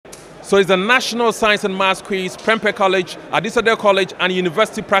So it's the National Science and Maths Quiz, Prempeh College, Adisadel College and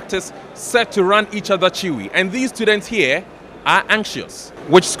University Practice set to run each other chewy. And these students here are anxious.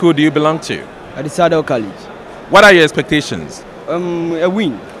 Which school do you belong to? Adisadel College. What are your expectations? A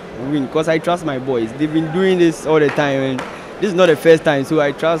win, because I trust my boys. They've been doing this all the time, and this is not the first time, so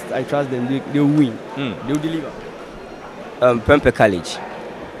I trust them. They'll win. They'll deliver. Prempeh College.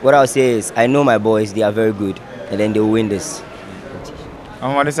 What I'll say is, I know my boys, they are very good, and then they'll win this.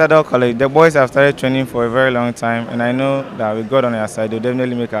 Adisadel College. The boys have started training for a very long time, and I know that with God on their side, they'll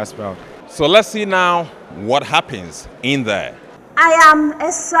definitely make us proud. So let's see now what happens in there. I am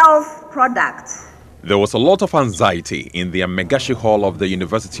a self-product. There was a lot of anxiety in the Amegashi Hall of the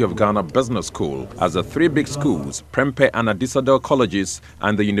University of Ghana Business School as the three big schools, Prempeh and Adisadel Colleges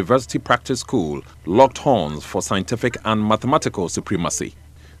and the University Practice School, locked horns for scientific and mathematical supremacy.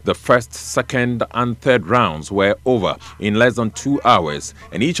 The first, second and third rounds were over in less than 2 hours,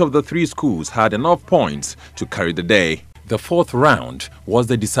 and each of the three schools had enough points to carry the day. The fourth round was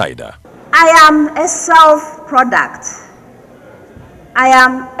the decider. I am a self-product. I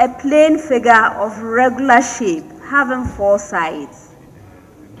am a plain figure of regular shape, having 4 sides.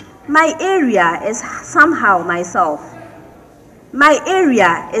 My area is somehow myself. My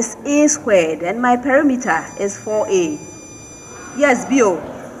area is A squared and my perimeter is 4A. Yes, Bio.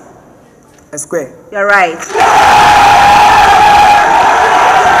 A square. You're right.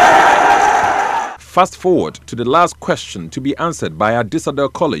 Fast forward to the last question to be answered by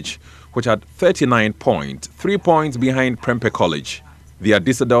Adisadel College, which had 39 points, 3 points behind Prempeh College. The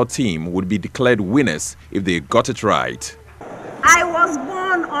Adisadel team would be declared winners if they got it right. I was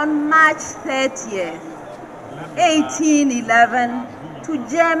born on March 30th, 1811, to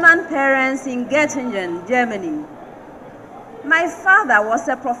German parents in Göttingen, Germany. My father was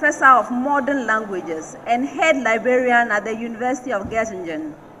a professor of modern languages and head librarian at the University of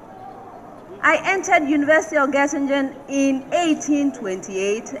Göttingen. I entered University of Göttingen in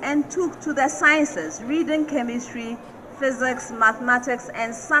 1828 and took to the sciences, reading chemistry, physics, mathematics,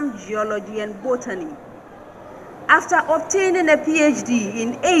 and some geology and botany. After obtaining a PhD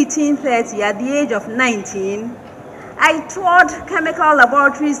in 1830 at the age of 19, I toured chemical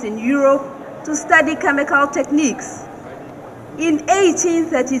laboratories in Europe to study chemical techniques. In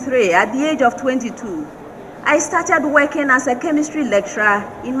 1833, at the age of 22, I started working as a chemistry lecturer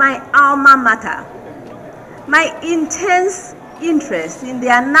in my alma mater. My intense interest in the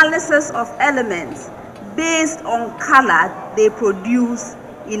analysis of elements based on color they produce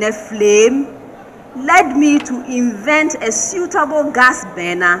in a flame led me to invent a suitable gas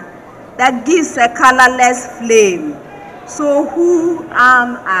burner that gives a colorless flame. So who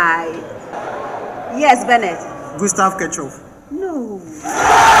am I? Yes, Bennett. Gustav Kirchhoff. No.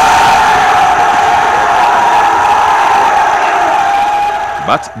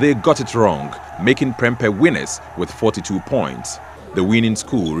 But they got it wrong, making Prempeh winners with 42 points. The winning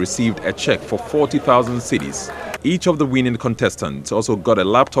school received a check for 40,000 cedis. Each of the winning contestants also got a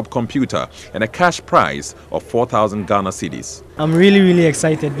laptop computer and a cash prize of 4,000 Ghana cedis. I'm really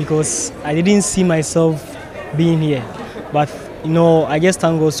excited because I didn't see myself being here. But, I just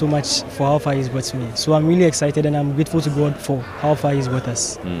thank God so much for how far He's brought me. So I'm really excited and I'm grateful to God for how far He's brought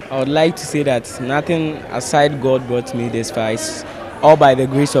us. I would like to say that nothing aside God brought me this far. It's all by the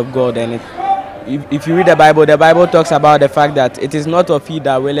grace of God. And if you read the Bible talks about the fact that it is not of he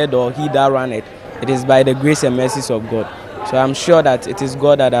that willeth or he that runneth. It is by the grace and mercies of God. So I'm sure that it is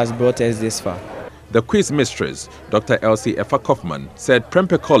God that has brought us this far. The quiz mistress, Dr. Elsie Effa Kaufman, said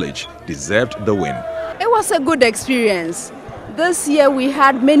Prempeh College deserved the win. It was a good experience. This year we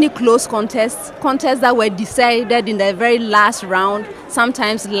had many close contests that were decided in the very last round,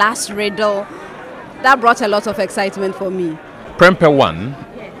 sometimes last riddle. That brought a lot of excitement for me. Prempeh won.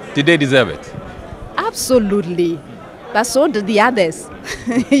 Did they deserve it? Absolutely. But so did the others.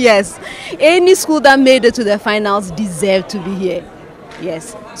 Yes. Any school that made it to the finals deserved to be here.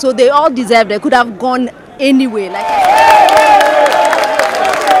 Yes. So they all deserved. They could have gone anyway.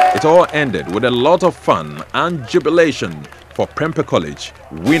 It all ended with a lot of fun and jubilation for Prempeh College,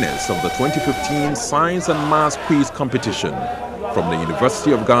 winners of the 2015 Science and Maths Quiz competition. From the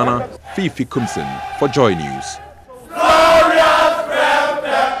University of Ghana, Fiifi Koomson for Joy News.